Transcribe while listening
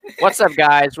What's up,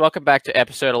 guys? Welcome back to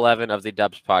episode 11 of the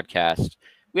Dubs podcast.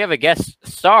 We have a guest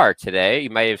star today.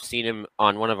 You might have seen him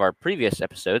on one of our previous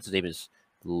episodes. His name is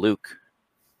Luke.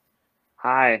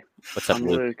 Hi. What's up, I'm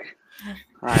Luke? Luke.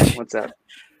 Hi, what's up?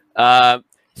 A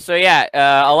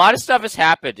lot of stuff has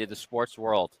happened in the sports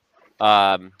world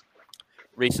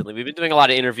recently. We've been doing a lot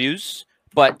of interviews,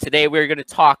 but today we're going to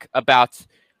talk about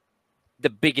the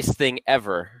biggest thing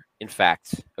ever, in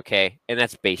fact, okay? And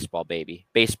that's baseball, baby.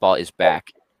 Baseball is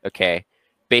back, okay?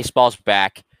 Baseball's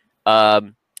back.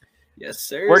 Yes,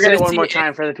 sir. We're going to one more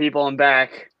time for the people in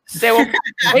back.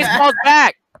 Baseball's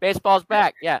back. Baseball's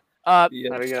back, yeah. There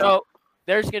we go. So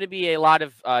there's going to be a lot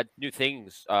of new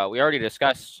things. We already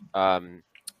discussed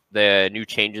the new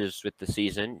changes with the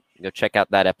season. Go check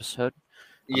out that episode.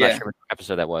 I'm not sure what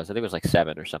episode that was. I think it was like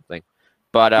 7 or something.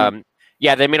 But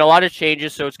yeah, they made a lot of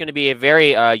changes, so it's going to be a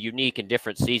very unique and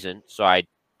different season. So I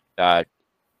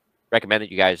recommend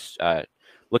that you guys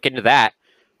look into that,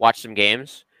 watch some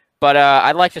games. But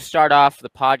I'd like to start off the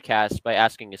podcast by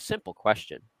asking a simple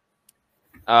question.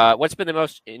 What's been the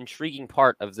most intriguing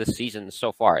part of this season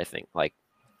so far, I think?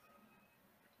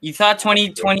 You thought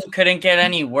 2020 couldn't get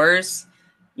any worse.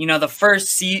 You know, the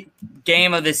first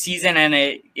game of the season, and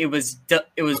it was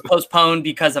postponed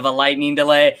because of a lightning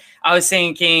delay. I was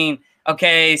thinking,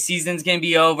 okay, season's going to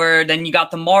be over. Then you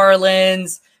got the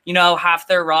Marlins. You know, half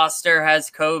their roster has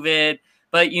COVID.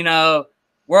 But, you know,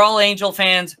 we're all Angel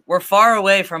fans. We're far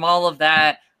away from all of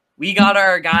that. We got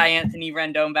our guy, Anthony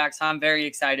Rendon, back, so I'm very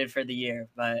excited for the year.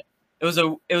 But it was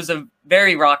a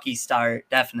very rocky start,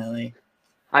 definitely.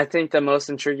 I think the most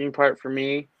intriguing part for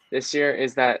me this year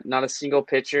is that not a single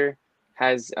pitcher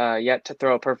has yet to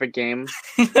throw a perfect game.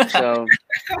 So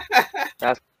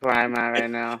that's where I'm at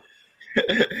right now.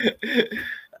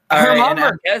 Germán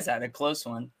Marquez had a close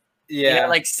one. Yeah, he had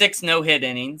like 6 no-hit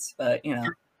innings, but you know.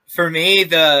 For me,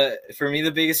 the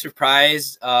biggest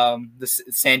surprise, the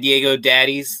San Diego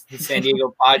Daddies, the San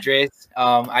Diego Padres.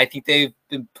 I think they've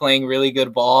been playing really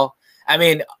good ball. I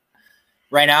mean,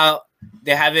 right now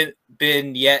they haven't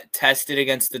been yet tested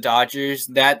against the Dodgers.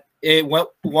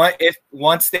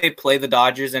 Once they play the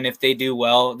Dodgers and if they do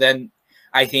well, then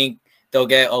I think they'll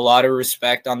get a lot of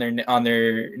respect on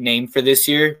their name for this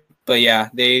year. But yeah,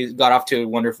 they got off to a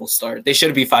wonderful start. They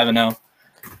should be 5-0.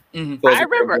 Mm-hmm. I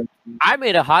remember I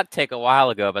made a hot take a while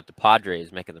ago about the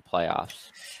Padres making the playoffs.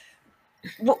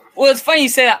 Well, it's funny you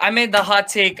say that. I made the hot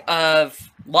take of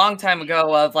long time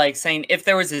ago of like saying if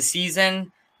there was a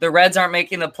season, the Reds aren't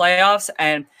making the playoffs.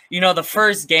 And, you know, the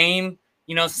first game,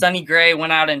 you know, Sonny Gray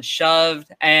went out and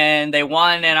shoved and they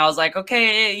won. And I was like,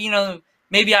 okay, you know,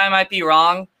 maybe I might be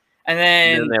wrong. And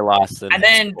then they lost.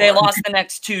 They lost the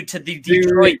next 2 to the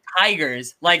Detroit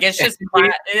Tigers. Like, it's just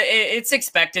it's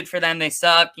expected for them. They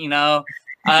suck, you know.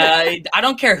 I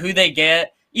don't care who they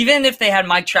get. Even if they had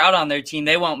Mike Trout on their team,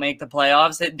 they won't make the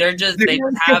playoffs. They just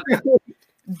have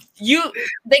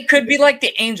they could be like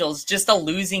the Angels, just a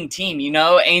losing team, you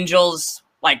know. Angels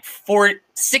like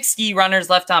 60 runners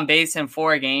left on base in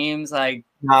 4 games. Like,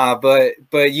 nah, but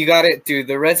you got it, dude.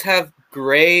 The Reds have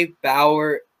Gray,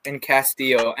 Bauer, and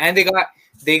Castillo, and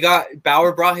they got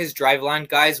Bauer brought his driveline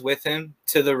guys with him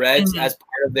to the Reds as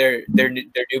part of their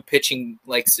new pitching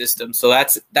like system. So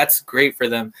that's great for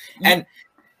them. And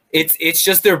it's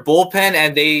just their bullpen,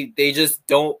 and they just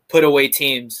don't put away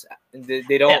teams. They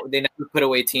never put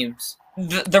away teams.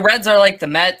 The Reds are like the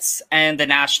Mets and the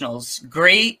Nationals.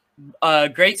 Great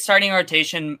starting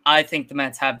rotation. I think the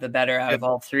Mets have the better out of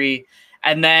all 3.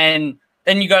 And then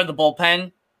you go to the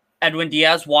bullpen. Edwin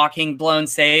Diaz walking blown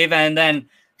save, and then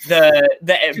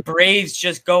the Braves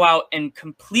just go out and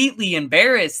completely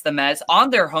embarrass the Mets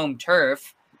on their home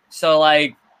turf. So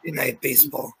like good night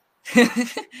baseball.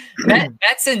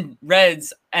 Mets and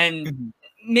Reds and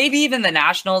maybe even the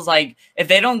Nationals, like if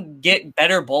they don't get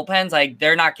better bullpens, like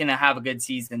they're not gonna have a good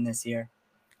season this year.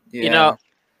 Yeah. You know,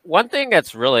 one thing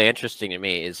that's really interesting to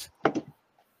me is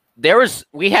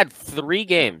we had 3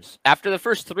 games. After the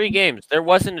first 3 games, there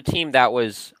wasn't a team that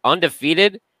was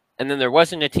undefeated, and then there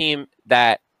wasn't a team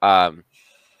that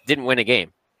didn't win a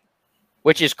game,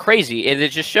 which is crazy. And it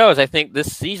just shows, I think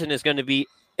this season is going to be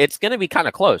kind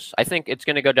of close. I think it's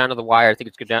going to go down to the wire. I think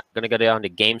it's going to go down to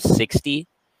game 60,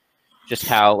 just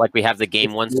how like we have the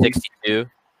game 162.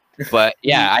 But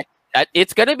yeah,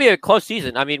 it's going to be a close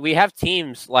season. I mean, we have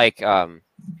teams like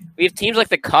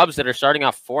the Cubs that are starting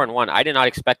off 4-1. I did not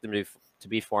expect them to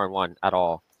be 4-1 at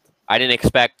all. I didn't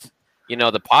expect, you know,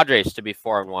 the Padres to be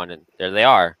 4-1, and there they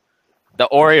are. The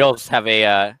Orioles have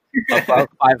a above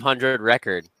 500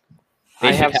 record.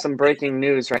 I have some breaking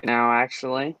news right now,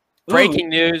 actually. Breaking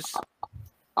news.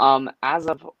 As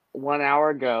of 1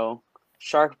 hour ago,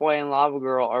 Shark Boy and Lava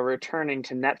Girl are returning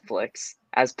to Netflix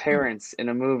as parents in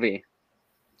a movie.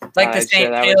 Like the I'd share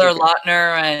same that with Taylor you.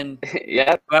 Lautner and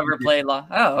Yep. whoever played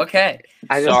Oh, okay.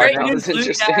 I just Sorry. thought that was Include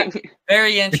interesting.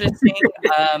 Very interesting.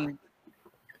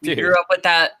 We Dude. grew up with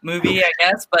that movie, I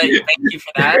guess, but thank you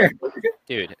for that.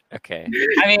 Dude, okay.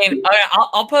 I mean,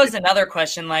 I'll pose another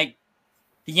question. Like,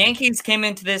 the Yankees came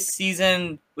into this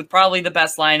season with probably the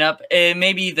best lineup.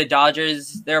 Maybe the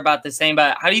Dodgers, they're about the same.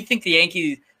 But how do you think the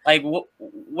Yankees, like,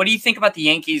 what do you think about the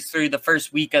Yankees through the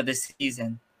first week of the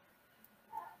season?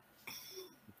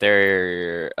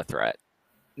 They're a threat.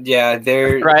 Yeah,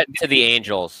 they're. Threat to the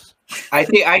Angels. I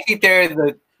think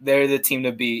they're the team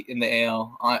to beat in the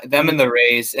AL. Them and the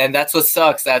Rays, and that's what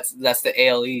sucks. That's the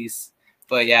AL East.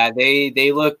 But yeah,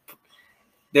 they look.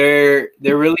 They're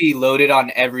really loaded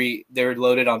on They're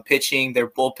loaded on pitching. Their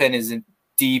bullpen is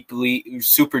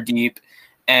super deep,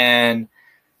 and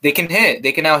they can hit.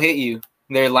 They can out hit you.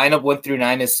 Their lineup 1 through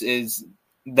 9 is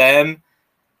them,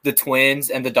 the Twins,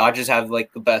 and the Dodgers have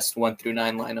like the best 1 through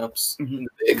 9 lineups in the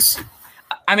bigs.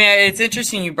 I mean, it's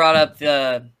interesting you brought up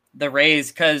the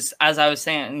Rays because, as I was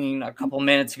saying a couple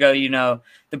minutes ago,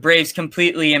 the Braves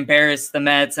completely embarrassed the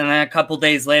Mets, and then a couple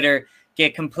days later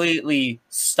get completely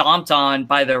stomped on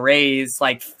by the Rays,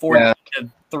 like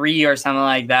 4-3 or something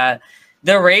like that.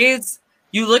 The Rays,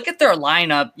 you look at their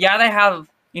lineup, yeah, they have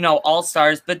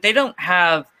all-stars, but they don't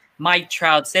have Mike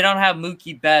Trouts, they don't have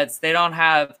Mookie Betts, they don't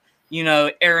have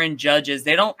Aaron Judges,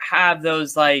 they don't have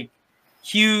those like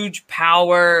huge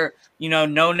power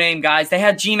no-name guys. They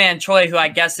had G-Man Choi, who I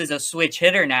guess is a switch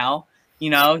hitter now. He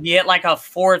hit like a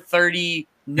 430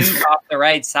 nuke off the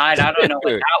right side. I don't know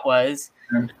what that was,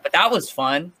 but that was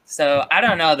fun. So I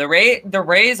don't know. The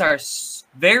Rays are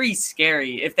very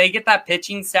scary. If they get that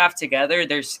pitching staff together,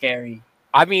 they're scary.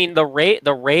 I mean, the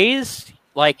Rays,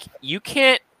 like, you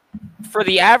can't, for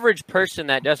the average person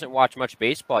that doesn't watch much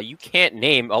baseball, you can't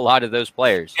name a lot of those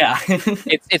players. Yeah.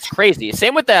 It's crazy.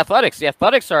 Same with the Athletics. The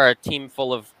Athletics are a team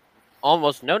full of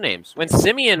almost no names. When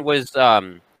Simeon was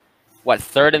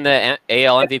third in the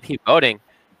AL MVP voting,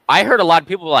 I heard a lot of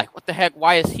people were like, "What the heck?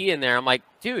 Why is he in there?" I'm like,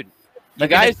 dude,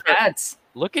 look at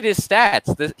his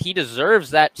stats. He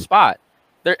deserves that spot.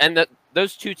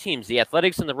 Those two teams, the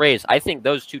Athletics and the Rays, I think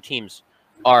those two teams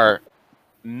are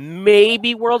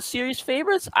maybe World Series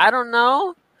favorites. I don't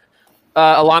know,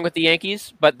 along with the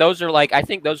Yankees, but I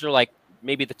think those are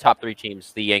maybe the top 3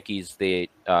 teams: the Yankees, the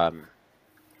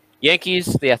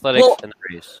Athletics, and the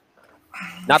Rays.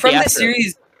 Not from the the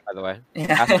series, by the way.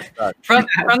 Yeah. from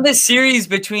the series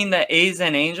between the A's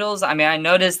and Angels. I mean, I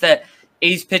noticed that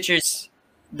A's pitchers,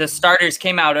 the starters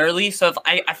came out early. So if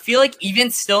I feel like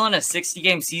even still in a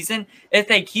 60-game season, if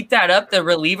they keep that up, the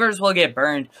relievers will get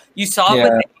burned. You saw it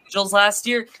with the Angels last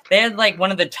year. They had like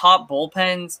one of the top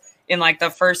bullpens in like the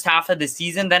first half of the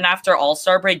season. Then after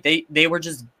All-Star break, they were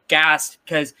just gassed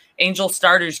because Angel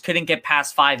starters couldn't get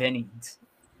past 5 innings.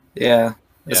 Yeah,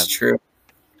 that's true.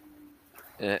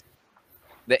 The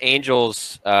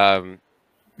Angels, their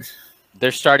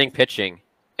starting pitching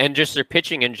and just their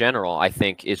pitching in general, I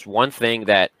think, is one thing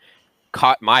that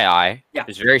caught my eye. Yeah.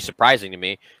 It's very surprising to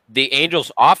me. The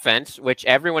Angels' offense, which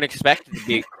everyone expected to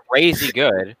be crazy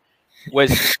good,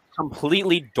 was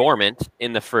completely dormant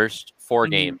in the first 4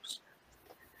 games.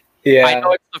 Yeah, I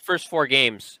know it's the first 4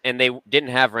 games, and they didn't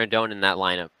have Rendon in that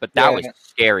lineup, but that was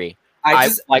scary.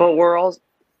 But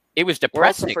it was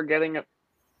depressing.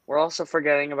 We're also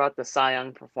forgetting about the Cy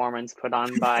Young performance put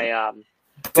on by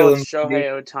both Dylan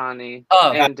Shohei Ohtani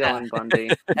and and Dylan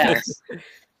Bundy. Yes.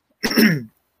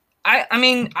 I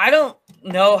mean, I don't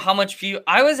know how much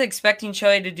I was expecting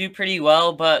Shohei to do pretty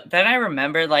well, but then I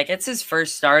remembered like it's his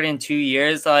first start in 2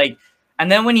 years,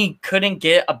 and then when he couldn't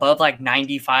get above like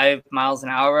 95 miles an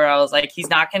hour, I was like, he's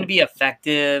not going to be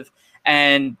effective.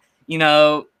 And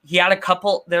there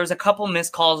was a couple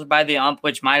missed calls by the ump,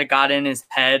 which might have got in his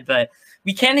head, but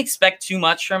we can't expect too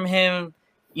much from him.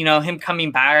 Him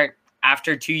coming back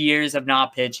after 2 years of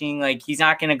not pitching, like he's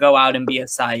not going to go out and be a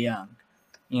Cy Young,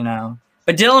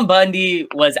 But Dylan Bundy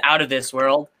was out of this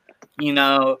world.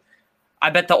 I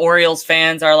bet the Orioles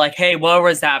fans are like, hey, where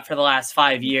was that for the last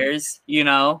 5 years?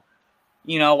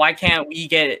 Why can't we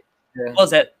get it? What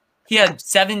was it? He had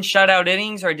 7 shutout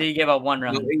innings, or did he give up 1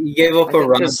 run? He gave up a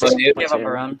run, but he gave up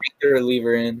a run. The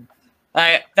reliever in.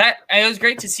 It was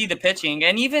great to see the pitching,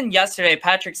 and even yesterday,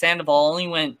 Patrick Sandoval only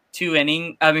went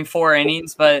 4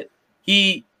 innings, but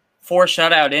he 4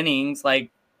 shutout innings. Like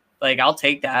I'll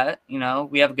take that.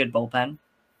 We have a good bullpen.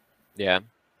 Yeah.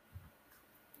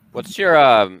 What's your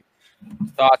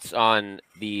thoughts on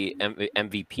the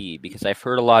MVP? Because I've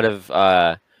heard a lot of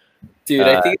Dude,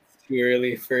 I think it's too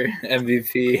early for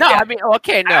MVP. No, I mean,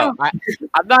 okay, no,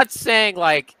 I'm not saying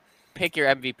like pick your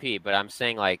MVP, but I'm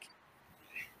saying like,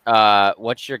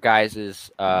 what's your guys'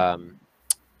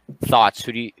 thoughts?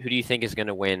 Who do you think is going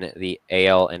to win the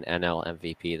AL and NL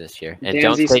MVP this year? And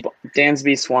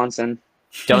Dansby Swanson.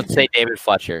 don't say David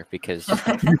Fletcher because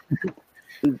Dansby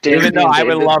even though and I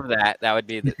would David. love that would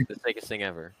be the sickest thing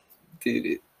ever.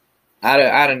 Dude,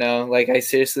 I don't know. Like I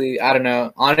don't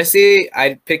know. Honestly,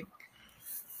 I'd pick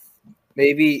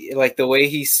maybe like the way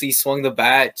he swung the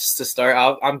bat just to start.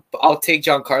 I'll take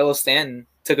Giancarlo Stanton.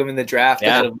 Took him in the draft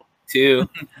Yeah. too.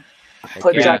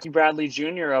 Put Yeah. Jackie Bradley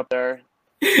Jr. up there.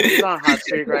 He's on a hot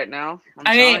streak right now.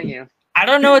 I mean, telling you. I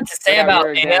don't know what to say Look at about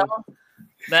her again. AL.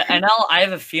 The NL, I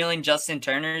have a feeling Justin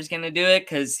Turner is going to do it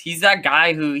because he's that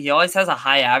guy who he always has a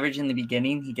high average in the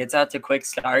beginning. He gets out to quick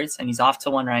starts, and he's off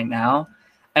to one right now.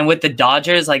 And with the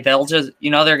Dodgers, like they'll just,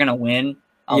 they're going to win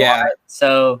a lot.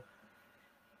 So,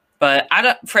 but I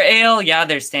don't for AL, yeah,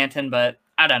 there's Stanton, but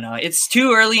I don't know. It's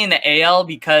too early in the AL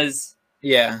because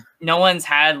no one's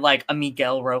had like a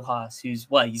Miguel Rojas who's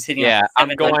he's hitting. Yeah, like I'm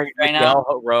 700 going right now.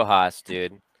 Miguel Rojas,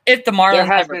 dude. If the There Marlins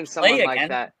has ever been play someone like again,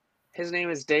 that. His name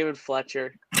is David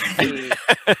Fletcher.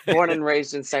 Born and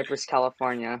raised in Cypress,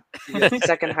 California.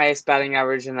 Second highest batting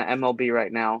average in the MLB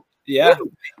right now. Yeah.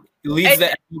 He leads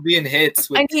the MLB in hits.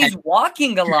 With and he's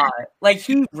walking a lot. Like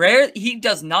he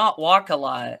does not walk a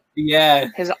lot. Yeah.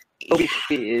 His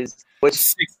OBP is,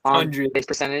 which on 600. base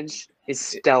percentage is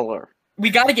stellar. We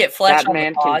got to get Fletch That on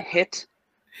man the pod. can hit.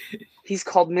 He's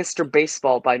called Mr.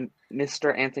 Baseball by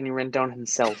Mr. Anthony Rendon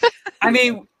himself. I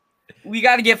mean, we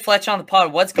got to get Fletch on the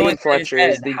pod. What's going through his Fletcher head?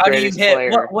 is the How do you greatest hit?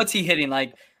 player. What's he hitting?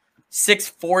 Like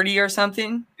 640 or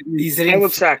something? He's I hitting will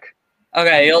check.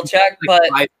 Okay, you'll check. But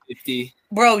 550.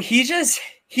 bro, he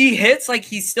hits like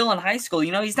he's still in high school.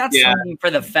 He's not swinging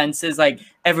for the fences like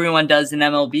everyone does in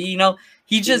MLB.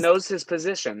 He just knows his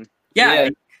position. Yeah.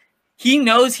 He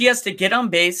knows he has to get on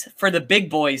base for the big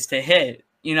boys to hit.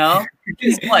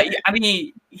 He's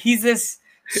he's this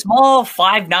small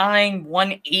 5'9",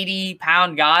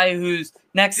 180-pound guy who's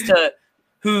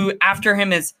who after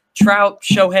him is Trout,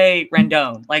 Shohei,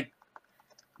 Rendon. Like,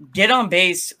 get on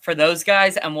base for those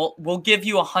guys, and we'll give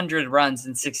you 100 runs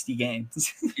in 60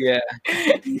 games. Yeah,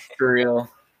 for real.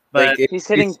 But he's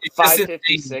hitting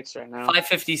 556 right now.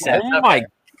 556. Oh my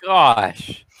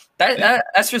gosh,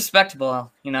 that's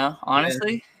respectable.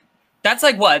 Honestly. Yeah. That's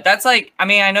like what? That's like,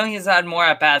 I know he's had more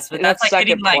at bats, but that's like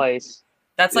hitting place.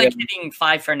 That's like hitting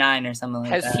 5 for 9 or something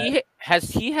like that. Has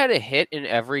he had a hit in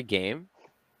every game?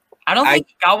 I don't think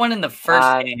he got one in the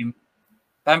first game,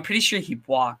 but I'm pretty sure he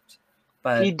walked.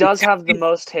 But he does have the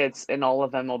most hits in all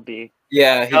of MLB.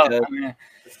 Yeah, he does.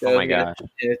 Oh my gosh.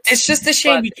 It's just a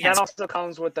shame but we can't. That also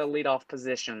comes with the leadoff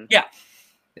position. Yeah.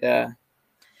 Yeah.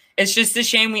 It's just a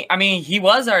shame he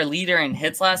was our leader in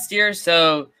hits last year,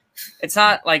 so it's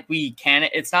not like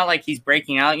it's not like he's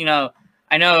breaking out.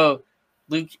 I know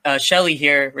Luke Shelley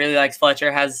here really likes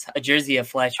Fletcher, has a jersey of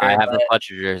Fletcher. I have a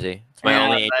Fletcher jersey. It's my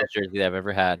only Angels jersey that I've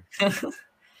ever had.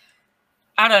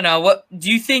 I don't know. What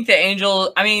do you think the Angels,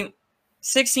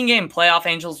 16-game playoff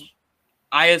Angels,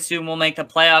 I assume will make the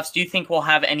playoffs. Do you think we'll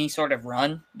have any sort of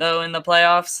run, though, in the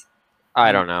playoffs?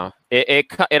 I don't know.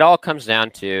 It all comes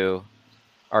down to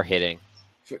our hitting.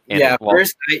 And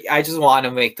first I just want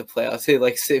to make the playoffs.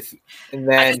 And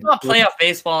then I just want playoff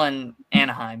baseball in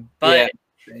Anaheim, but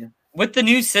with the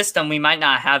new system, we might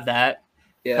not have that.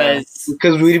 Yeah,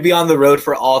 because we'd be on the road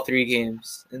for all 3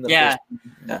 games.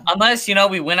 Unless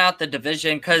we win out the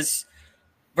division, because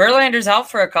Verlander's out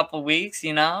for a couple weeks.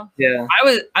 Yeah,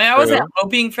 I wasn't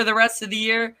hoping for the rest of the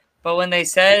year, but when they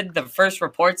said the first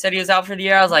report said he was out for the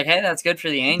year, I was like, hey, that's good for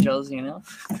the Angels.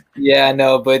 Yeah,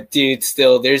 no, but dude,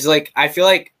 still, there's I feel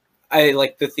like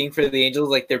the thing for the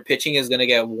Angels, their pitching is gonna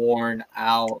get worn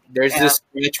out. There's this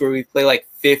stretch where we play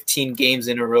 15 games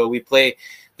in a row. We play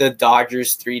the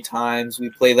Dodgers 3 times. We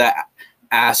play the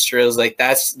Astros.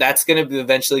 That's gonna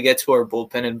eventually get to our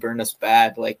bullpen and burn us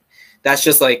bad. That's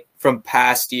just from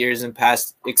past years and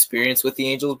past experience with the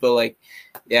Angels. But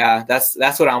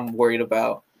that's what I'm worried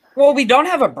about. Well, we don't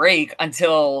have a break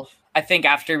until I think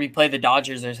after we play the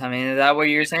Dodgers or something. Is that what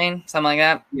you're saying? Something like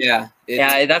that? Yeah.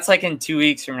 That's in 2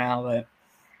 weeks from now. But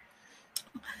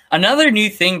another new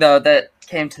thing, though, that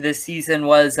came to this season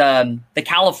was the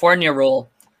California rule,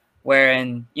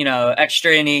 wherein,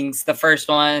 extra innings, the first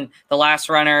one, the last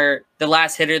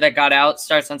hitter that got out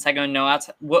starts on second with no outs.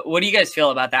 What do you guys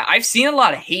feel about that? I've seen a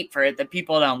lot of hate for it, that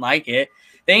people don't like it.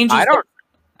 The Angels, I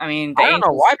don't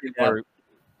know why people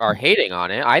are hating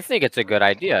on it. I think it's a good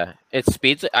idea. It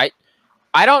speeds.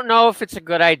 I don't know if it's a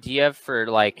good idea for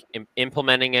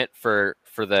implementing it for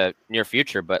the near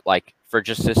future, but for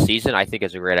just this season, I think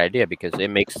is a great idea because it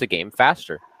makes the game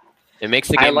faster. It makes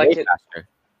the I game like way it. faster.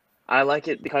 I like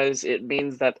it because it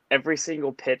means that every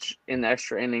single pitch in the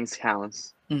extra innings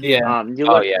counts. Yeah. You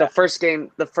Oh, look yeah. the first game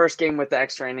with the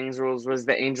extra innings rules was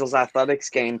the Angels Athletics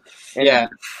game, and Yeah.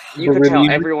 you The could tell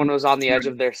reliever- everyone was on the edge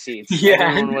of their seats. Yeah.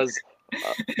 Everyone was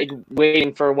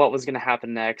waiting for what was going to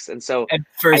happen next, and so And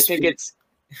first,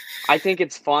 I think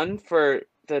it's fun for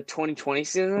the 2020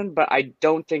 season, but I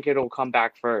don't think it'll come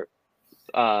back for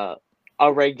a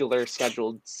regular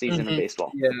scheduled season of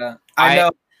baseball. yeah, I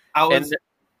know. And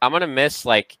I'm gonna miss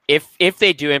like if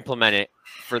they do implement it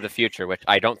for the future, which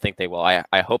I don't think they will.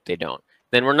 I hope they don't.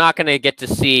 Then we're not gonna get to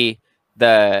see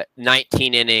the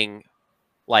 19 inning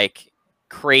like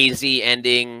crazy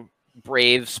ending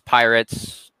Braves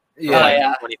Pirates.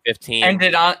 yeah. 2015. It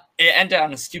ended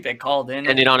on a stupid call, didn't it?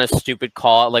 Ended on a stupid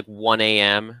call at like 1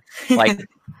 a.m. Like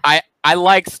I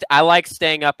like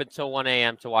staying up until 1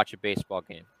 a.m. to watch a baseball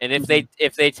game. And if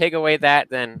they take away that,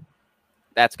 then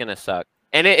that's gonna suck.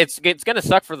 And it's gonna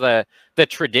suck for the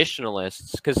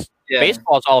traditionalists because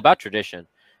baseball is all about tradition.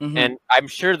 And I'm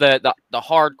sure the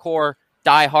hardcore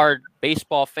diehard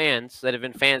baseball fans that have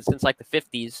been fans since like the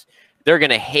 50s, they're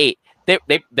gonna hate.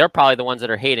 They're probably the ones that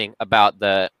are hating about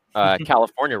the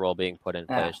California rule being put in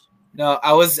place. No,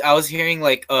 I was hearing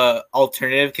like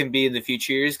alternative can be in the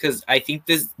future years because I think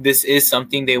this is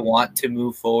something they want to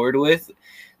move forward with.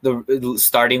 The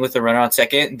starting with the runner on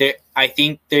second, I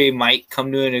think they might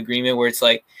come to an agreement where it's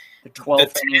like the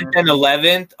 12th the 10th and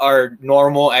 11th are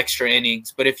normal extra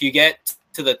innings, but if you get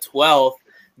to the 12th,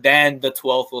 then the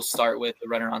 12th will start with the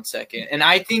runner on second. And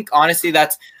I think honestly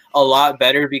that's a lot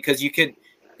better because you could.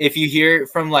 If you hear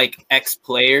from like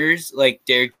ex-players, like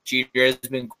Derek Jeter has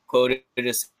been quoted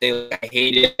to say, like, "I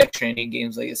hated extra inning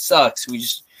games. Like it sucks. We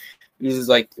just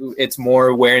like it's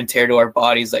more wear and tear to our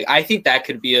bodies." Like I think that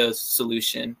could be a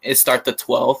solution. Is start the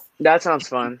 12th. That sounds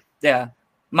fun. Yeah,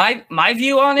 my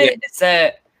view on it is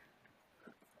that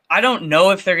I don't know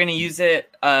if they're going to use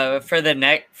it for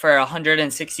a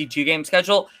 162 game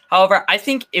schedule. However, I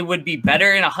think it would be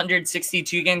better in a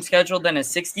 162 game schedule than a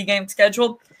 60 game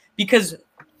schedule because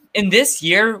in this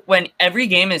year when every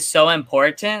game is so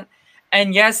important,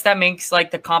 and yes, that makes like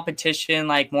the competition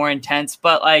like more intense,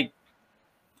 but like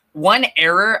one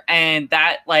error and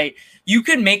that like you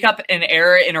could make up an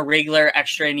error in a regular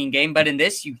extra inning game, but in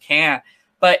this you can't.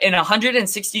 But in a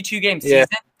 162 game season,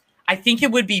 I think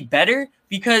it would be better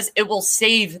because it will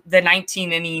save the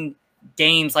 19 inning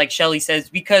games, like Shelly says,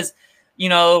 because you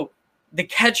know the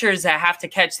catchers that have to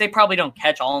catch, they probably don't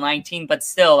catch all 19, but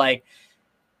still like.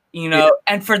 You know,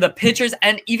 and for the pitchers,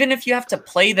 and even if you have to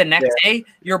play the next day,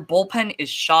 your bullpen is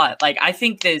shot. Like, I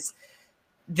think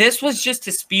this was just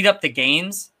to speed up the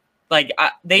games. Like,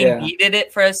 they needed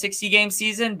it for a 60-game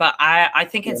season, but I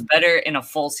think it's better in a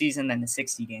full season than a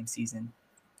 60-game season.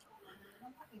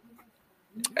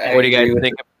 What do you guys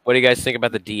think? What do you guys think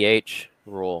about the DH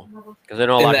rule? Because I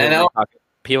know a lot of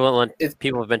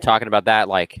people have been talking about that.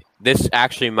 Like, this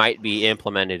actually might be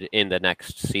implemented in the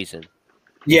next season.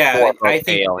 Yeah, I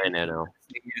think AL and NL.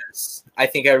 Yes, I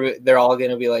think they're all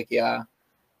gonna be like,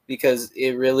 because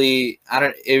it really,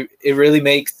 it really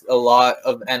makes a lot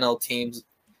of NL teams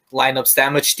lineups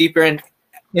that much deeper. And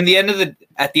at the end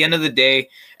of the day,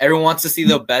 everyone wants to see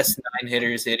the best 9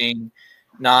 hitters hitting,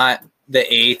 not the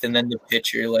 8th and then the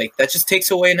pitcher. Like that just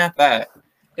takes away an at bat.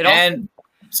 And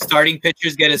starting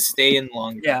pitchers get to stay in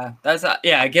longer. Yeah,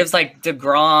 it gives like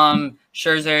DeGrom,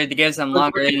 Scherzer, it gives them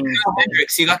longer innings.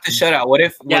 Hendricks, you got the shutout. What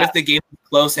if the game was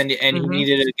close and he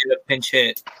needed to get a pinch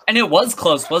hit? And it was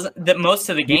close, wasn't the most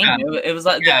of the game? Yeah. It was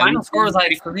like the final score was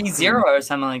like 3-0 or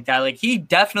something like that. Like he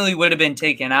definitely would have been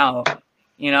taken out,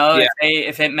 you know,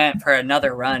 if it meant for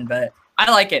another run. But I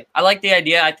like it. I like the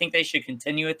idea. I think they should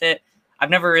continue with it. I've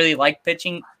never really liked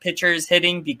pitchers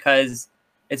hitting because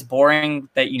it's boring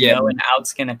that know an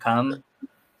out's gonna come.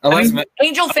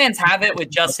 Angel fans have it with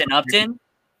Justin Upton.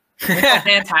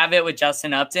 Fans have it with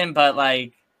Justin Upton, but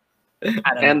like,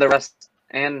 I don't know. The rest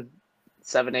and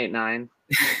 7, 8, 9.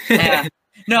 Yeah.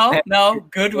 No,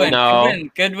 Goodwin.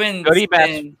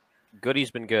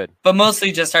 Goody's been good, but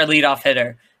mostly just our leadoff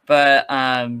hitter. But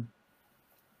I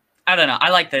don't know. I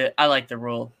like the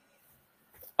rule.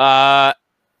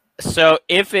 So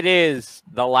if it is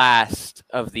the last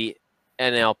of the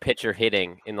NL pitcher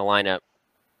hitting in the lineup,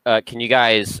 can you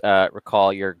guys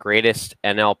recall your greatest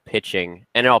NL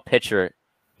pitcher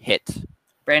hit?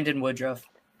 Brandon Woodruff.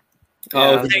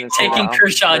 Yeah, taking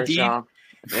Kershaw deep. Yeah.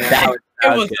 That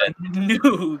was a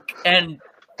nuke. And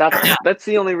That's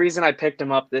the only reason I picked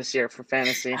him up this year for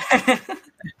fantasy.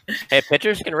 Hey,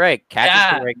 pitchers can rake.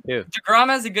 Catchers can rake too. DeGrom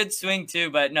has a good swing too,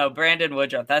 but no, Brandon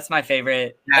Woodruff. That's my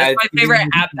favorite. Yeah, That's my favorite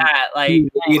at bat. Like He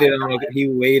waited on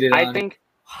it.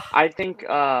 I think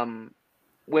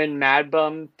when Mad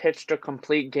Bum pitched a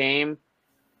complete game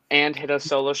and hit a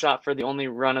solo shot for the only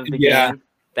run of the game.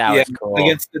 That was cool.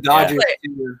 Against the Dodgers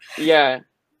too. Yeah.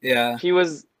 Yeah.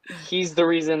 He's the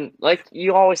reason, like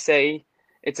you always say,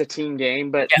 it's a team game,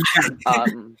 but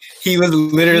He was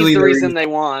literally he's the reason they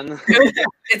won.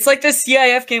 It's like the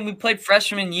CIF game we played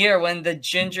freshman year when the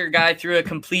ginger guy threw a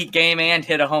complete game and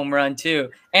hit a home run too,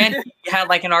 and he had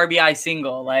like an RBI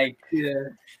single. Like Yeah.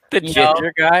 The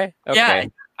ginger guy? Okay. Yeah,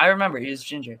 I remember he was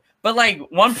ginger. But like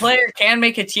one player can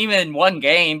make a team in one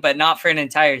game, but not for an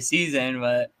entire season.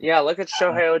 But Yeah, look at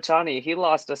Shohei Ohtani. He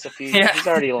lost us a few. Yeah. He's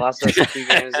already lost us a few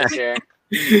games this year.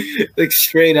 Like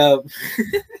straight up.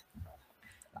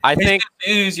 I think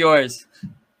who's yours?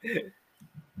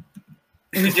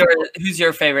 Who's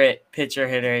your favorite pitcher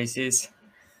hitter, Aces?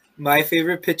 My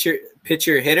favorite pitcher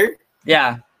hitter.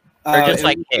 Yeah. Or just it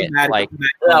like would be hit, Mad like-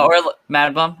 Bum. Or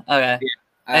Mad Bum? Okay.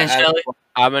 And Shelly?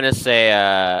 I'm gonna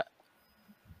say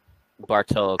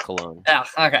Bartolo Colon. Yeah,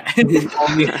 okay.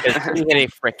 Because he hit a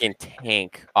freaking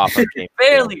tank off of James.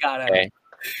 Barely got it.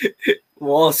 Okay.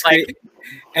 Wall Street.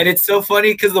 And it's so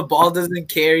funny because the ball doesn't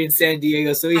carry in San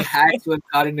Diego, so he had to have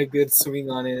gotten a good swing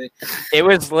on it. It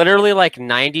was literally like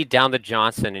 90 down to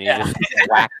Johnson, and he Yeah. just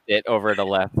whacked it over to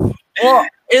left. Well,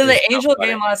 in the It's so Angel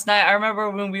funny. game last night, I remember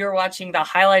when we were watching the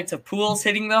highlights of Pools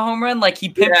hitting the home run, like he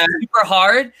pimped Yeah. super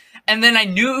hard. And then I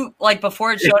knew, like,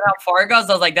 before it showed how far it goes,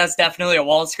 I was like, that's definitely a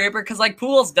wall scraper. Because, like,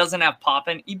 Pools doesn't have pop,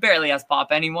 and he barely has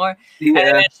pop anymore. And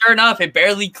Yeah. then, sure enough, it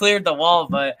barely cleared the wall,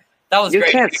 but that was You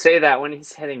great. can't say that when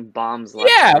he's hitting bombs. Left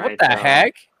Yeah, and what right, the though.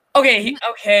 heck? Okay,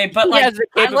 but, He like, has the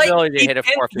I like- capability to hit a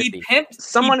he 450. pimped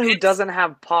Someone he who pimped- doesn't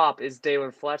have pop is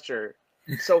David Fletcher.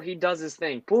 So he does his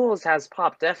thing. Pools has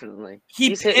pop, definitely.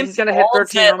 He's gonna hit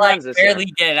 13 home runs this year. barely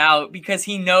get out because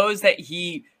he knows that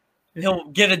he'll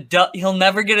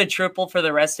never get a triple for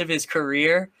the rest of his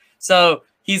career. So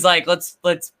he's like, let's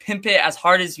pimp it as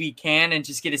hard as we can and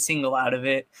just get a single out of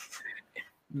it.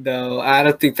 No, I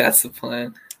don't think that's the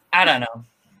plan. I don't know.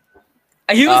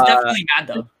 He was definitely mad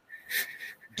though.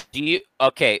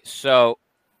 Okay, so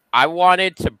I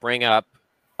wanted to bring up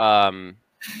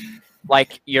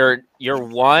like your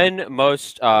one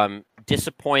most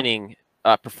disappointing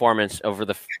performance over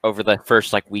the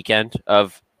first like weekend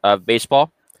of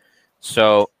baseball.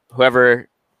 So whoever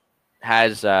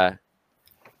has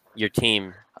your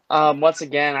team. Once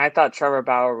again, I thought Trevor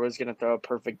Bauer was gonna throw a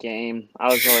perfect game. I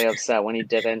was really upset when he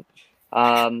didn't.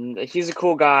 He's a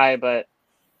cool guy, but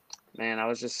man, I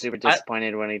was just super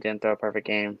disappointed when he didn't throw a perfect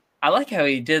game. I like how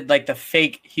he did like the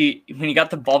fake. When he got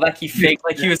the ball back, he faked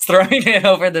like he was throwing it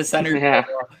over the center. Yeah.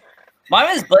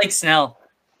 Mine was Blake Snell.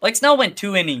 Blake Snell went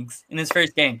 2 innings in his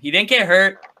first game. He didn't get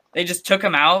hurt. They just took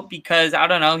him out because I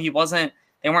don't know.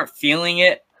 They weren't feeling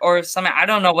it or something. I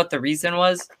don't know what the reason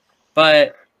was,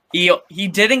 but he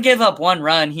didn't give up 1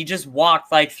 run. He just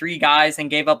walked like 3 guys and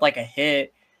gave up like a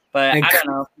hit. But And I don't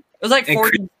know. It was like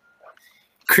 40.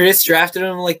 Chris drafted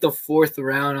him like the 4th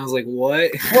round. I was like,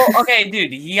 what? Well, okay,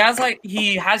 dude, he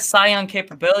has Cy Young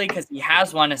capability because he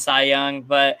has won a Cy Young,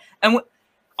 but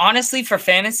honestly, for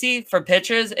fantasy, for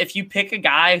pitchers, if you pick a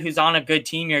guy who's on a good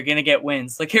team, you're gonna get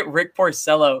wins. Look at Rick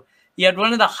Porcello. He had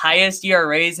one of the highest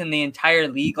ERAs in the entire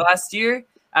league last year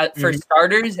for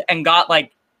starters and got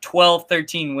like 12,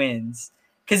 13 wins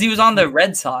because he was on the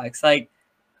Red Sox. Like,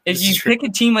 if This you is true. pick a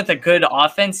team with a good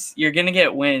offense, you're gonna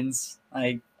get wins.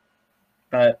 Like,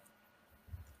 but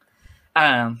I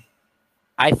don't know.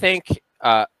 I think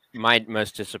my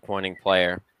most disappointing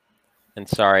player, and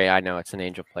sorry, I know it's an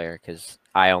Angel player because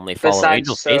I only follow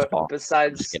Angels baseball.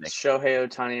 Besides Just kidding. Shohei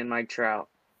Ohtani and Mike Trout.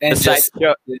 And Besides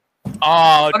just,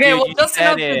 Oh, Okay, dude, well, you Justin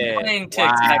said Upton's it. playing to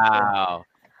expect it. Wow.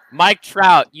 Mike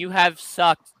Trout, you have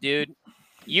sucked, dude.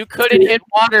 You couldn't hit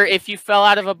water if you fell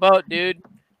out of a boat, dude.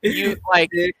 You like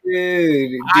dude,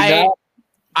 do I not-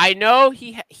 I know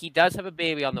he does have a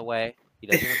baby on the way. He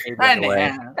does have a baby on the way.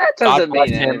 That God doesn't bless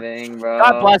mean him. anything, bro.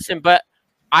 God bless him, but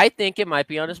I think it might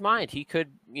be on his mind. He could,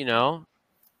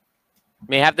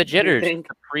 may have the jitters, think-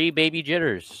 the pre-baby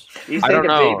jitters. You I think don't a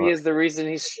know. baby is the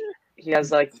reason he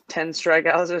has like 10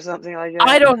 strikeouts or something like that?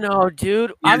 I don't know,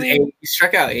 dude. I mean, he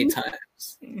struck out 8 times.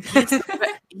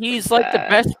 he's like the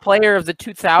best player of the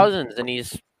 2000s,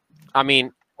 and I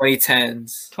mean,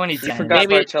 2010s. 2010. forgot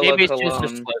maybe Bartolo it's just Colon.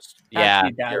 as close. Not Yeah,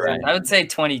 2000s. you're right. I would say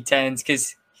 2010s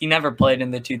because he never played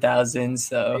in the 2000s.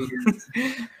 So,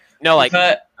 No, like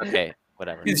but okay,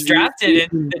 whatever. He's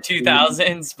drafted in the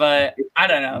 2000s, but I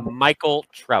don't know. Michael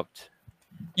Trout.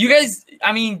 You guys,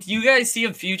 I mean, do you guys see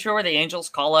a future where the Angels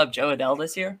call up Joe Adele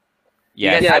this year?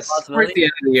 Yeah, You guys have Yes. a Towards possibility? the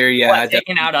end of the year, yeah. What,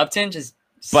 taking out Upton, just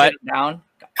But- sit him down.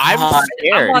 I'm God,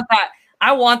 scared.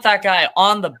 I want that guy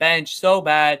on the bench so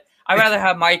bad. I'd rather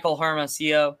have Michael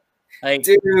Hermosillo. Like,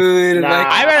 Dude, Nah. like,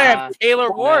 I better have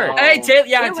Taylor Ward. No. hey,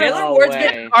 Taylor No Ward's way.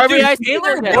 getting RBI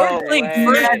Taylor Taylor Ward No played way.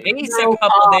 first base a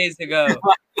couple days ago.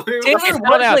 Taylor Slow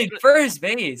Ward down. played first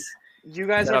base. You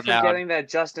guys Settle are down. forgetting that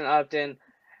Justin Upton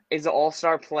is an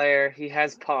all-star player. He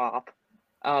has pop.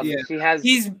 Yeah. He has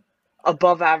He's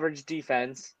above average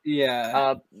defense.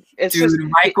 yeah. It's Dude, just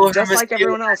Michael just like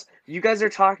Hermosillo- everyone else. You guys are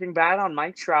talking bad on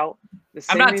Mike Trout. The I'm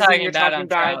same not reason talking you're bad talking on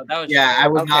bad. Trout. That was Yeah, I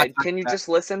was not. Okay, can you just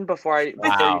listen before you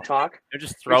Wow. talk? They're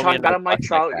just You're throwing me talking under bad the on Mike bus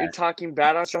Trout. like You're that. talking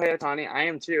bad on Shohei Ohtani. I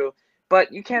am too.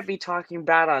 But you can't be talking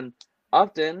bad on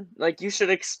Upton. Like, you should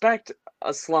expect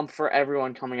a slump for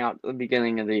everyone coming out at the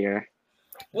beginning of the year.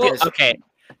 well, Okay.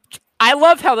 I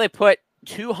love how they put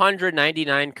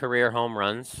 299 career home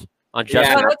runs on Yeah.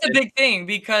 Justin. no, that's a big thing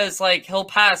because like he'll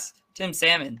pass Tim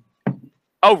Salmon.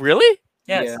 Oh, really?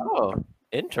 Yes. Yeah. Oh, 'Cause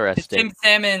interesting. Tim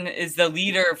Salmon is the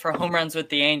leader for home runs with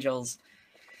the Angels.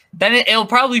 Then it'll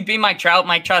probably be Mike Trout.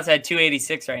 Mike Trout's at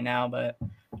 286 right now, but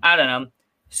I don't know.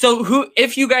 So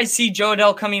if you guys see Joe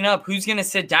Adele coming up, who's gonna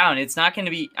sit down? It's not gonna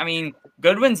be. I mean,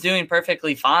 Goodwin's doing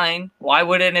perfectly fine. Why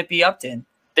wouldn't it be Upton?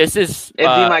 This is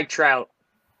It'd be Mike Trout.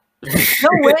 No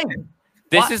way.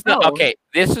 this Why- is the no. okay.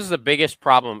 This is the biggest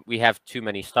problem. We have too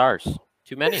many stars.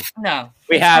 Too many. No.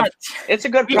 We it's have not. It's a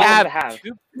good we problem have to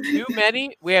have. too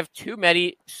many. We have too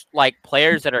many like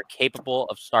players that are capable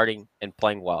of starting and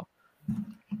playing well.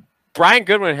 Brian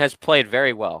Goodwin has played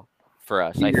very well for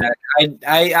us. I think.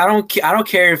 I don't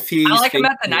care if he's. I like him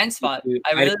at the fake- 9th spot.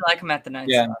 I really like him at the 9th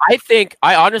Yeah. spot.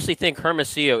 I honestly think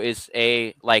Hermosillo is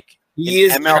a like He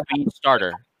is an MLB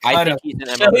starter. I Shut think up. he's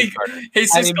an Shelly- MLB starter.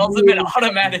 Jesus I mean, calls him an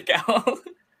automatic out.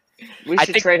 We I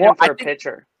should think trade more- him for I a think-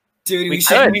 pitcher. dude. We We could.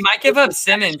 should. We might give up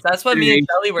Simmons. That's what me and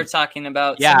Shelly were talking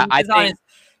about. Yeah, Simmons I is on think- his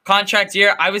contract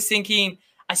year. I was thinking,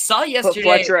 I saw Put yesterday.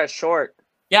 Fletcher at short.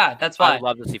 Yeah, that's I why. would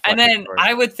love to see. And Fletcher then start.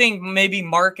 I would think maybe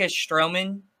Marcus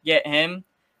Stroman, get him.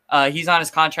 He's on his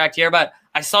contract year, but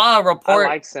I saw a I report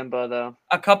like Simba though.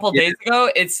 a couple days ago.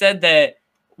 It said that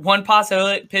one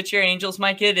possible pitcher Angels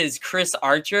might get is Chris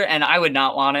Archer, and I would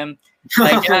not want him.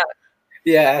 Like, yeah,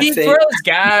 Yeah. he same. throws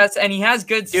gas and he has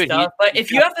good Dude, stuff, but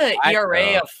if you have the I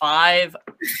ERA know. of 5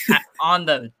 on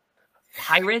the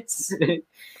Pirates,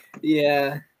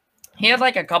 Yeah. he had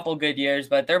like a couple good years,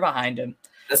 but they're behind him.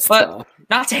 That's But- tough.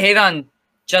 Not to hate on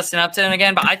Justin Upton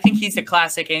again, but I think he's a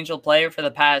classic Angel player for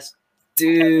the past 10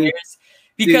 Dude. years.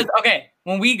 Because, okay,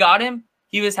 when we got him,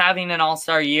 he was having an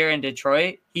all-star year in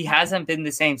Detroit. He hasn't been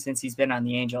the same since he's been on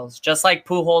the Angels. Just like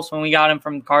Pujols when we got him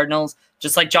from the Cardinals,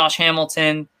 just like Josh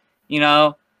Hamilton,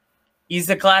 he's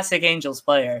the classic Angels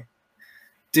player.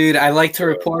 Dude, I like to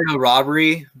report a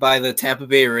robbery by the Tampa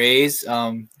Bay Rays.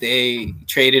 They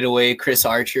traded away Chris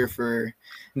Archer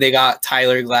they got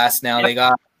Tyler Glass now. Yep. They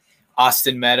got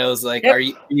Austin Meadows. Like, Yep. are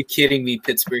you kidding me,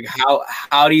 Pittsburgh?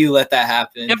 How do you let that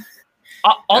happen? Yep.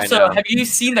 Also, know. have you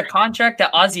seen the contract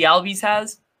that Ozzy Albies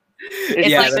has? It's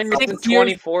Yeah, like that's- 6 years.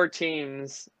 24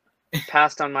 teams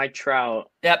passed on Mike Trout.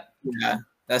 Yep. Yeah,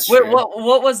 that's Wait, true.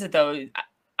 what was it though?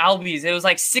 Albies. It was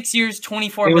like 6 years,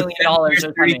 $24 It was million or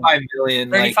something. 35 million.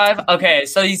 Like, 35. Okay,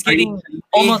 so he's getting he-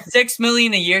 almost $6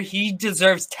 million a year. He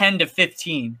deserves 10 to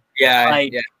 15. Yeah,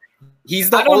 like- yeah.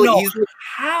 He's the I don't only. know He's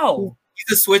how.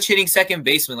 a switch hitting second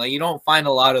baseman. Like, you don't find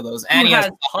a lot of those. And Who he has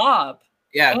has pop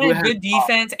yeah, who and has good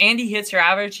defense, and he hits your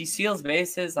average. He steals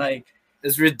bases. Like,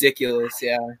 It's ridiculous.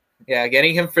 Yeah.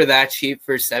 Getting him for that cheap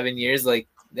for 7 years, like,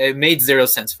 it made zero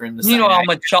sense for him to sign. meanwhile,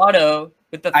 Machado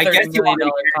with the I guess $30 you million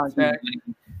want to contract.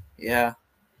 Yeah.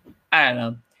 I don't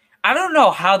know. I don't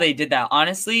know how they did that,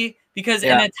 honestly, because in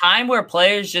Yeah. a time where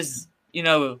players just,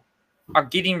 are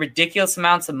getting ridiculous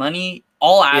amounts of money,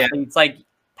 all Yeah. athletes like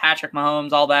Patrick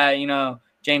Mahomes, all that,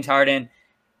 James Harden,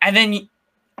 and then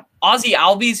Ozzy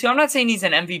Albies, who I'm not saying he's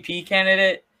an MVP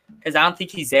candidate because I don't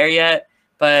think he's there yet,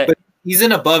 but He's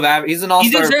an above average. He's an he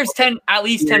all-star. deserves at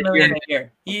least Yeah, 10 million yeah. a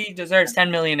year. He deserves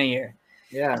 10 million a year,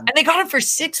 Yeah. and they got him for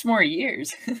 6 more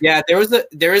years. Yeah, there is a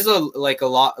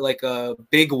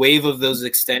big wave of those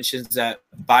extensions that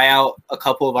buy out a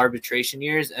couple of arbitration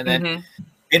years, and then Mhm.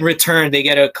 in return they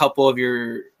get a couple of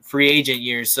your free agent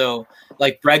years. So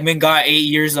like Bregman got 8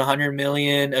 years, 100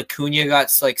 million. Acuna got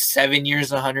like 7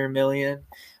 years, 100 million.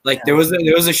 Like Yeah. there was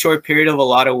a short period of a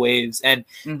lot of waves, and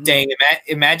Mhm. dang,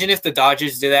 imagine if the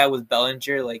Dodgers did that with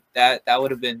Bellinger, like that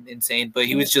would have been insane. But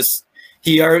he was just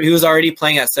he was already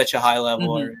playing at such a high level.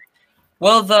 Mhm. already.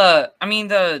 Well,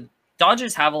 the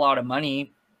Dodgers have a lot of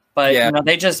money, but Yeah.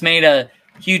 they just made a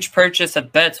huge purchase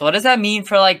of Betts. What does that mean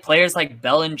for like players like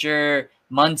Bellinger,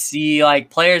 Muncy, like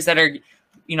players that are,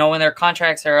 when their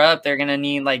contracts are up, they're gonna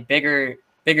need like bigger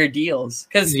deals?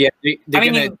 Because Yeah, they're I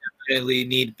mean, gonna definitely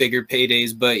need bigger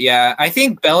paydays. But yeah, I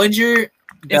think Bellinger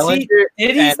did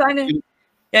he and sign it?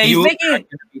 Yeah, he's Buehler are making. gonna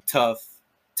be tough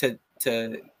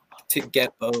to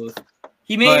get both.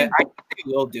 He But made. I think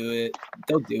they will do it.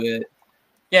 They'll do it.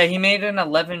 Yeah, he made an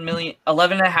 11.5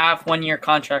 1-year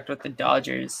contract with the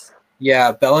Dodgers.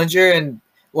 Yeah, Bellinger and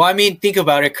I mean, think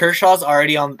about it. Kershaw's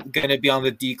already gonna be on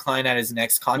the decline at his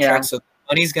next contract, so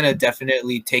money's gonna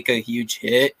definitely take a huge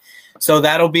hit. So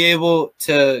that'll be able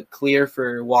to clear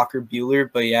for Walker Buehler.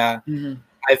 But yeah,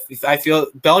 I feel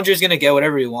Bellinger's gonna get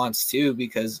whatever he wants too,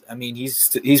 because I mean he's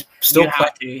still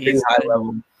playing He's high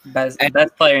level. Best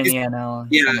player in the NL.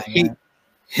 Yeah,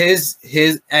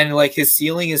 his and like his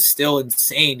ceiling is still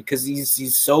insane because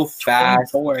he's so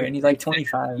fast, 24, and he's like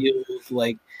 25.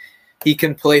 Like he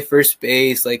can play first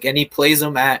base, like, and he plays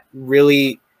them at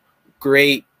really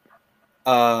great,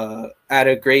 at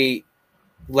a great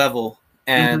level,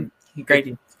 and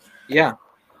great. Yeah,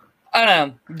 I don't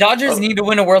know. Dodgers need to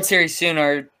win a World Series soon,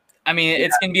 or I mean,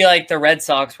 it's gonna be like the Red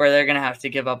Sox where they're gonna have to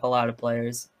give up a lot of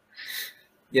players.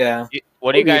 Yeah.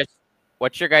 What do you guys?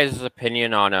 What's your guys'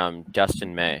 opinion on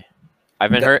Dustin May?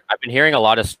 I've been hearing a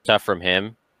lot of stuff from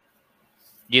him.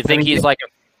 Do you think he's like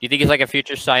a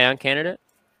future Cy Young candidate?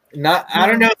 I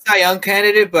don't know if Cy Young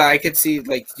candidate, but I could see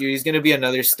like he's gonna be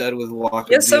another stud with Walker.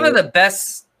 He has some of the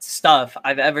best stuff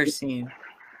I've ever seen.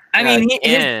 I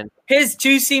mean, his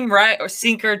two-seam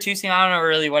sinker, two-seam, I don't know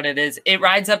really what it is. It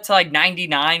rides up to like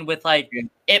 99 with like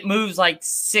it moves like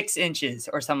 6 inches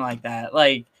or something like that.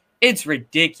 Like it's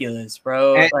ridiculous,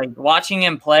 bro. And, like watching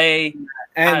him play.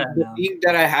 And the thing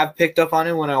that I have picked up on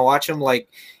him when I watch him, like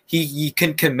he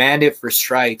can command it for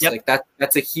strikes. Like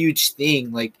that's a huge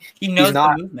thing. Like he knows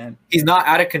the movement. He's not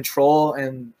out of control,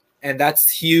 and that's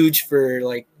huge for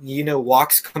like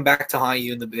walks come back to haunt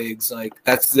you in the bigs. Like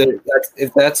that's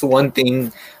one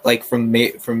thing like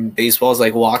from baseball is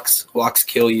like walks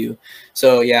kill you.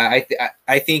 So yeah,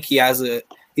 I think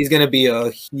he's gonna be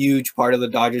a huge part of the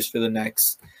Dodgers for the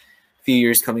next few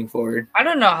years coming forward. I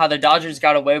don't know how the Dodgers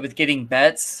got away with getting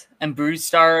Betts and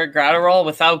Brusdar Gratterall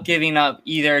without giving up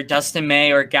either Dustin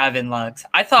May or Gavin Lux.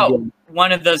 I thought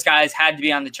one of those guys had to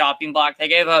be on the chopping block. They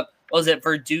gave up, was it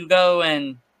Verdugo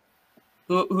and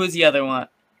who's the other one?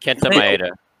 Kenta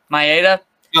Maeda. Maeda?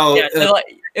 No, yeah, so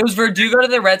it was Verdugo to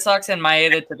the Red Sox and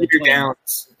Maeda to the Jeter Twins.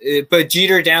 Downs. But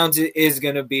Jeter Downs is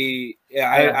going to be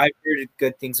I've heard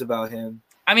good things about him.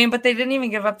 I mean, but they didn't even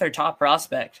give up their top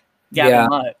prospect, Gavin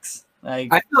Lux.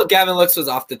 Like, I feel Gavin Lux was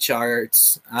off the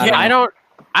charts. I don't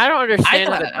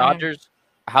understand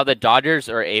how the Dodgers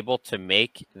are able to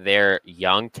make their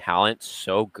young talent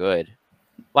so good.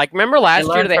 Like, remember last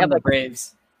year they had the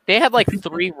Braves. They had like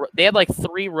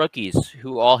three rookies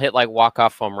who all hit like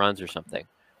walk-off home runs or something.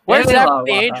 Where's that for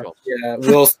the Angels? Yeah,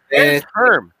 Will Smith.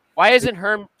 Herm? Why isn't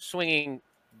Herm swinging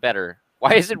better?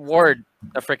 Why isn't Ward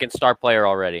a freaking star player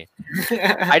already?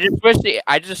 I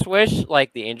just wish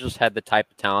like the Angels had the type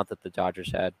of talent that the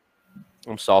Dodgers had.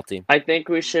 I'm salty. I think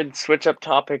we should switch up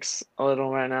topics a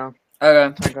little right now.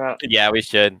 Okay. Talk about Yeah, we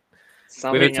should.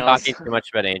 We've been talking too much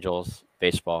about Angels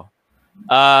baseball.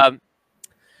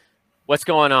 What's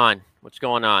going on?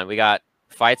 We got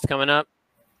fights coming up.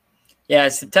 Yeah,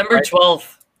 September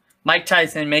 12th. Mike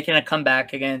Tyson making a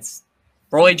comeback against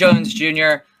Roy Jones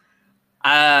Jr.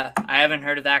 I haven't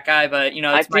heard of that guy, but it's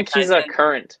I think he's a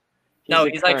current.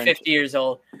 He's like 50 years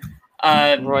old.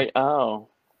 Roy. Oh.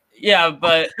 Yeah,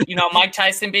 but Mike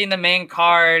Tyson being the main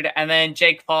card, and then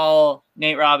Jake Paul,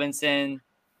 Nate Robinson.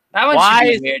 That one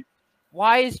should be weird.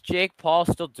 Why is Jake Paul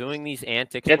still doing these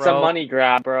antics? It's a money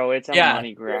grab, bro. It's a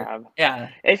money grab. Yeah.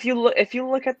 If you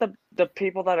look at the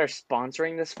people that are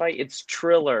sponsoring this fight, it's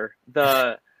Triller,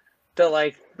 the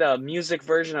music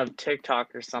version of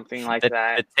TikTok or something like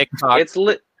that. The TikTok. It's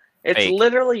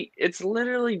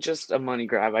literally just a money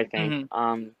grab, I think.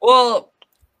 Mm-hmm. Well,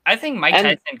 I think Mike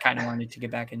Tyson kind of wanted to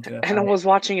get back into it. And I was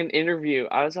watching an interview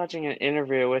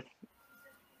with,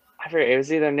 I forget, it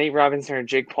was either Nate Robinson or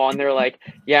Jake Paul, and they were like,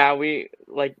 "Yeah, we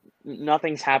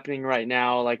nothing's happening right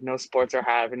now. Like no sports are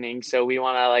happening, so we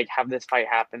want to have this fight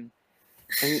happen."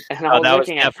 And I was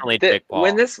looking at Jake Paul.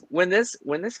 when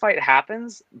this fight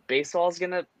happens, baseball is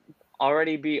gonna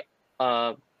already be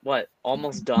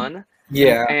almost done.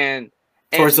 Yeah, and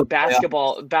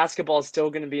basketball is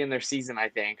still gonna be in their season, I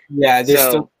think. Yeah,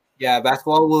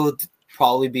 basketball will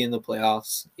probably be in the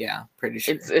playoffs. Yeah, pretty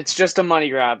sure. It's just a money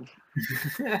grab.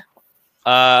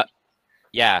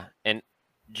 Yeah, and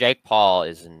Jake Paul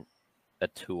isn't a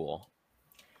tool,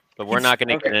 but we're not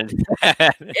going to get into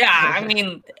that. Yeah, I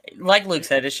mean, like Luke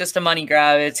said, it's just a money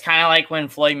grab. It's kind of like when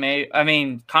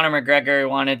Conor McGregor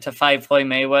wanted to fight Floyd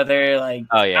Mayweather. Like,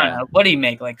 Oh, I yeah. don't know, what did he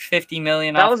make? Like $50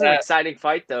 million That off was an that? exciting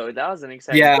fight, though. That was an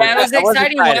exciting. Yeah. fight. Yeah, it was That was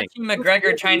exciting exciting. watching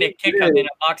McGregor trying to kick him in a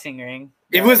boxing ring.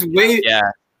 It was way. Yeah.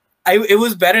 It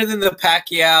was better than the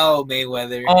Pacquiao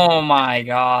Mayweather. Oh my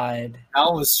god.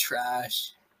 That was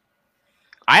trash.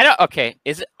 I don't. Okay,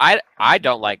 I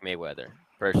don't like Mayweather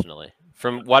personally.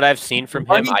 From what I've seen from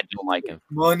him, I don't like him.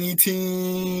 Money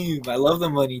team. I love the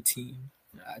money team.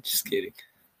 Nah, just kidding.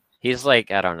 He's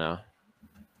like, I don't know.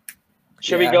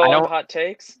 Should we Yeah. go I on don't- hot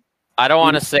takes? I don't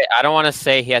want to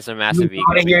say he has a massive ego.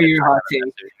 I want to hear your hot take.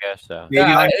 So. Maybe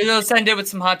Yeah, on let's end it with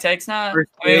some hot takes now.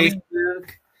 first I mean, Facebook.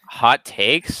 Hot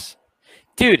takes,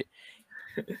 dude.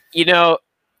 You know,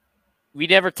 we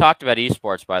never talked about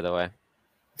esports, by the way.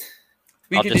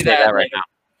 we I'll could just do say that, that right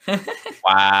now.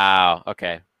 Wow.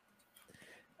 Okay.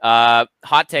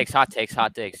 Hot takes.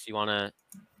 You wanna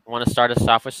start us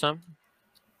off with some?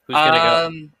 Who's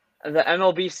gonna go? The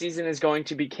MLB season is going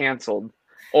to be canceled,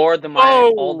 or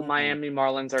all the Miami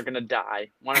Marlins are going to die.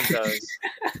 One of those.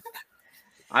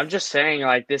 I'm just saying,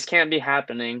 like, this can't be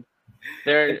happening.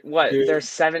 There's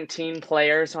 17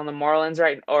 players on the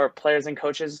Marlins, or players and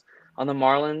coaches on the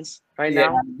Marlins right Yeah,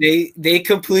 now. they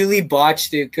completely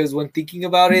botched it because when thinking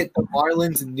about it, the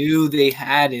Marlins knew they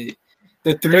had it.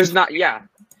 They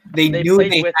They knew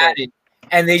played they with had it,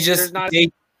 and they just There's not-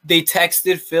 they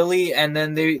texted Philly, and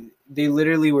then they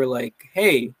literally were like,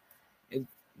 "Hey,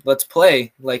 let's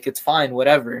play. Like it's fine,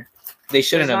 whatever." They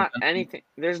shouldn't There's have. not anything.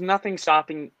 There's nothing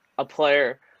stopping a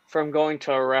player from going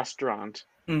to a restaurant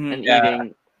Mhm. and Yeah.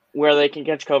 eating where they can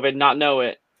catch COVID, not know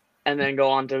it, and then go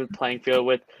on to the playing field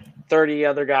with 30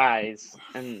 other guys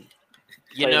and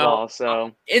You play know, ball.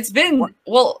 So It's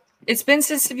been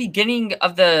since the beginning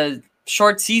of the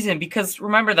short season because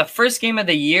remember the first game of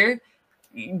the year,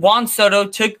 Juan Soto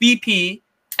took BP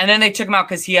and then they took him out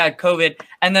because he had COVID.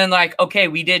 And then like, okay,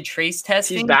 we did trace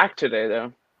testing. he's back today,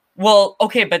 though. Well,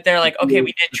 okay, but they're like, okay,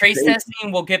 we did trace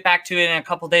testing. We'll get back to it in a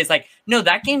couple days. Like, no,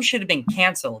 that game should have been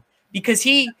canceled because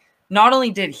he not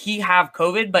only did he have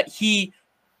COVID, but he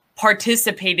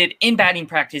participated in batting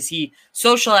practice. He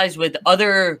socialized with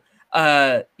other,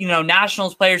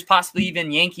 Nationals players, possibly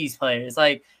even Yankees players.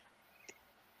 Like,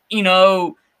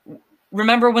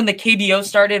 remember when the KBO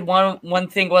started? One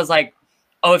thing was like,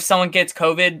 oh, if someone gets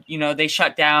COVID, they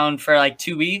shut down for like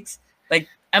 2 weeks. Like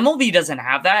MLB doesn't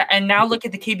have that. And now look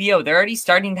at the KBO. They're already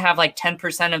starting to have like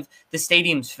 10% of the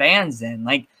stadium's fans in.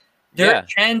 Like they're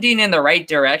trending in the right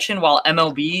direction while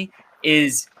MLB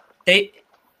is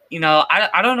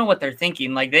I don't know what they're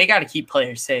thinking. Like they got to keep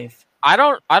players safe. I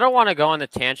don't want to go on the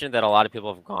tangent that a lot of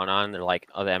people have gone on. They're like,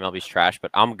 oh, the MLB's trash,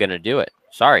 but I'm going to do it.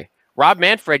 Sorry. Rob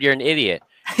Manfred, you're an idiot.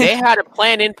 They had a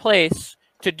plan in place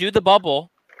to do the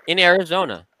bubble in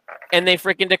Arizona, and they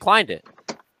freaking declined it.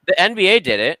 The NBA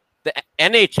did it. The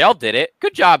NHL did it.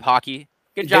 Good job, hockey.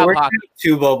 Good job, hockey.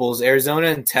 Two bubbles, Arizona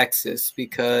and Texas,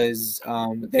 because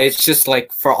it's just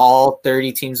like for all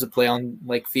 30 teams to play on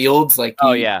like fields. Like,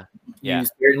 you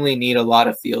certainly need a lot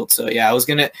of fields. So yeah,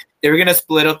 they were gonna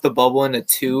split up the bubble into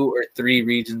 2 or 3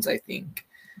 regions, I think.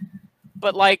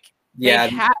 But like,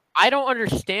 I don't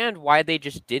understand why they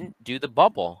just didn't do the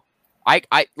bubble. I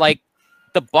like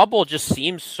the bubble just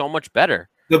seems so much better.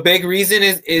 The big reason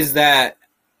is that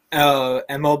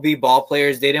MLB ball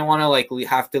players, they didn't want to like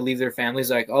have to leave their families.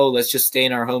 Like, oh, let's just stay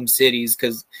in our home cities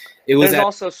because it was. There's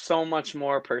also so much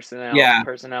more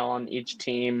personnel on each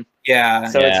team. Yeah,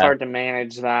 so it's hard to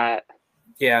manage that.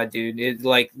 Yeah, dude, it's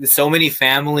like so many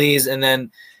families, and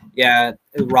then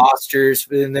rosters,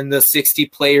 and then the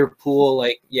 60-player pool.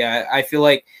 Like, I feel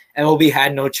like MLB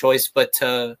had no choice but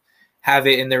to have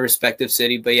it in their respective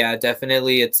city. But yeah,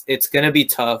 definitely, it's gonna be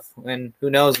tough, and who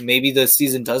knows, maybe the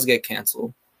season does get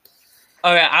canceled.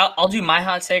 Okay, I'll do my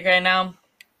hot take right now.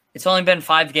 It's only been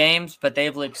 5 games, but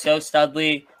they've looked so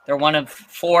studly. They're one of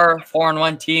 4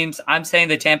 4-1 teams. I'm saying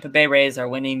the Tampa Bay Rays are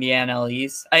winning the AL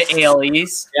East. Yeah, the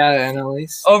NL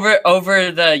East.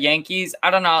 Over the Yankees. I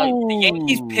don't know. The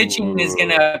Yankees pitching is going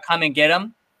to come and get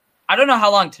them. I don't know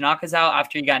how long Tanaka's out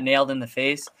after he got nailed in the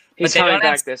face. He's coming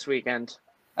back this weekend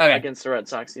against the Red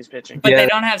Sox. He's pitching. But they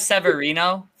don't have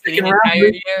Severino for the entire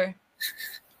year.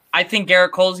 I think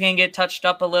Garrett Cole's going to get touched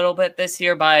up a little bit this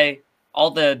year by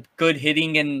all the good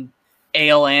hitting in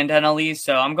AL and NL East.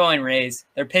 So I'm going Rays.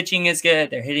 Their pitching is good.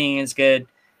 Their hitting is good.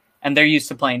 And they're used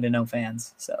to playing to no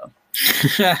fans. So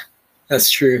that's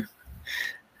true.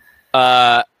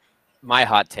 My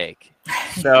hot take.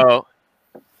 So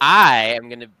I am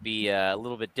going to be a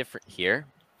little bit different here.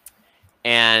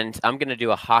 and I'm gonna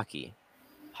do a hockey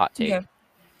hot take. Okay.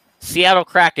 Seattle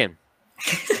Kraken.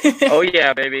 Oh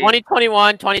yeah, baby.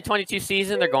 2021-2022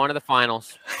 season, they're going to the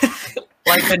finals.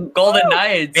 Like the Golden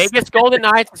Knights. Vegas Golden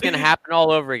Knights is gonna happen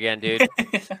all over again, dude.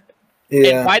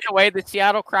 And by the way, the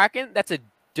Seattle Kraken, that's a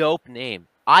dope name.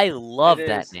 I love It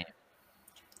that is. name.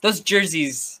 Those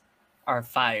jerseys are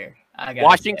fire. I gotta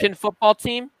Washington football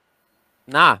team?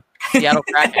 Nah. Seattle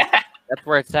Kraken. That's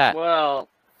where it's at. Well,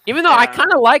 Even though I yeah.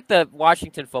 kind of like the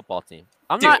Washington football team.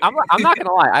 I'm not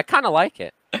gonna lie. I kind of like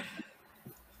it. say.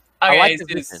 I like Okay, the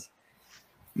Jesus. vision.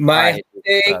 My Alright,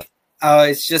 take,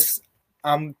 it's just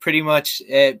I'm pretty much.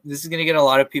 This is gonna get a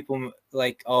lot of people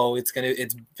like, oh, it's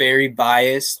very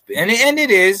biased, and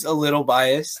it is a little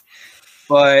biased.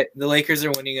 But the Lakers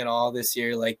are winning it all this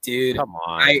year. Like, dude, Come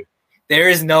on. there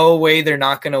is no way they're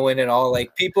not gonna win it all.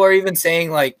 Like, people are even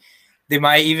saying like they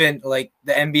might even like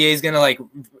the NBA is gonna like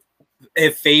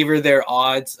favor their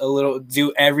odds a little,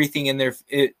 do everything in their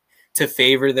to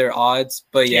favor their odds.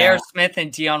 But yeah, J.R. Smith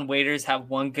and Dion Waiters have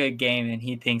one good game, and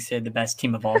he thinks they're the best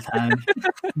team of all time.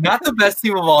 not the best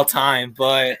team of all time,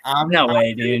 but No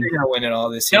way, I'm dude. They're gonna win it all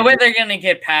this year. No way they're gonna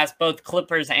get past both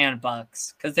Clippers and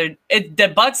Bucks because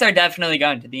the Bucks are definitely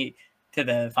going to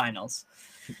the finals.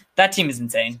 That team is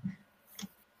insane.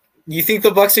 You think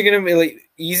the Bucks are gonna be like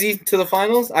easy to the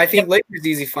finals? I think Lakers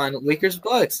easy final. Lakers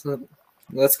Bucks.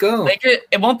 Let's go. Lakers.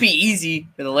 It won't be easy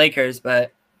for the Lakers,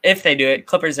 but if they do it,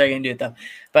 Clippers are gonna do it though.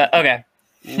 But okay.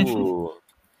 Ooh.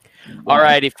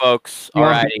 Alrighty, folks.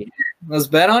 Alrighty. Let's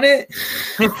bet on it,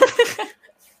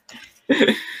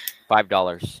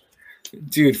 $5.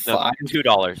 dude. No,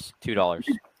 $5. $2.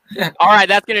 All right,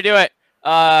 that's gonna do it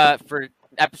for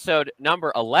episode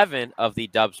number 11 of the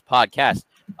Dubs podcast.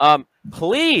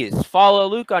 Please follow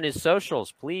Luke on his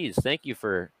socials. Please, thank you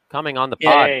for coming on the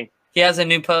pod. yay. He has a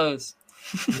new pose.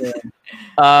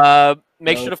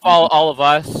 Make sure to follow all of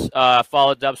us.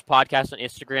 Follow Dubs Podcast on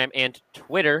Instagram and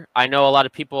Twitter. I know a lot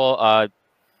of people.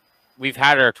 We've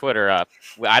had our Twitter up.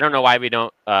 I don't know why we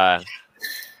don't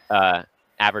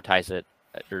advertise it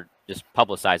or just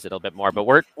publicize it a little bit more. But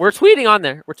we're tweeting on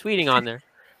there. We're tweeting on there.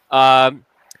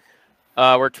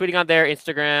 We're tweeting on there.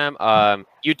 Instagram,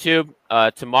 YouTube.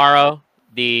 Tomorrow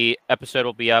the episode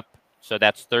will be up. So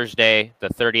that's Thursday, the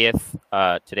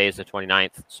 30th. Today is the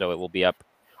 29th. So it will be up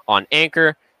on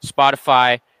Anchor,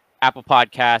 Spotify, Apple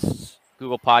Podcasts,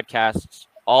 Google Podcasts,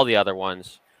 all the other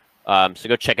ones. So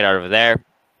go check it out over there.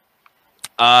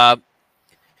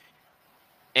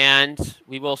 And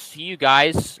we will see you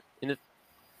guys in the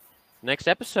next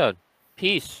episode.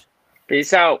 Peace.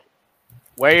 Peace out.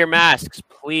 Wear your masks,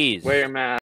 please. Wear your mask.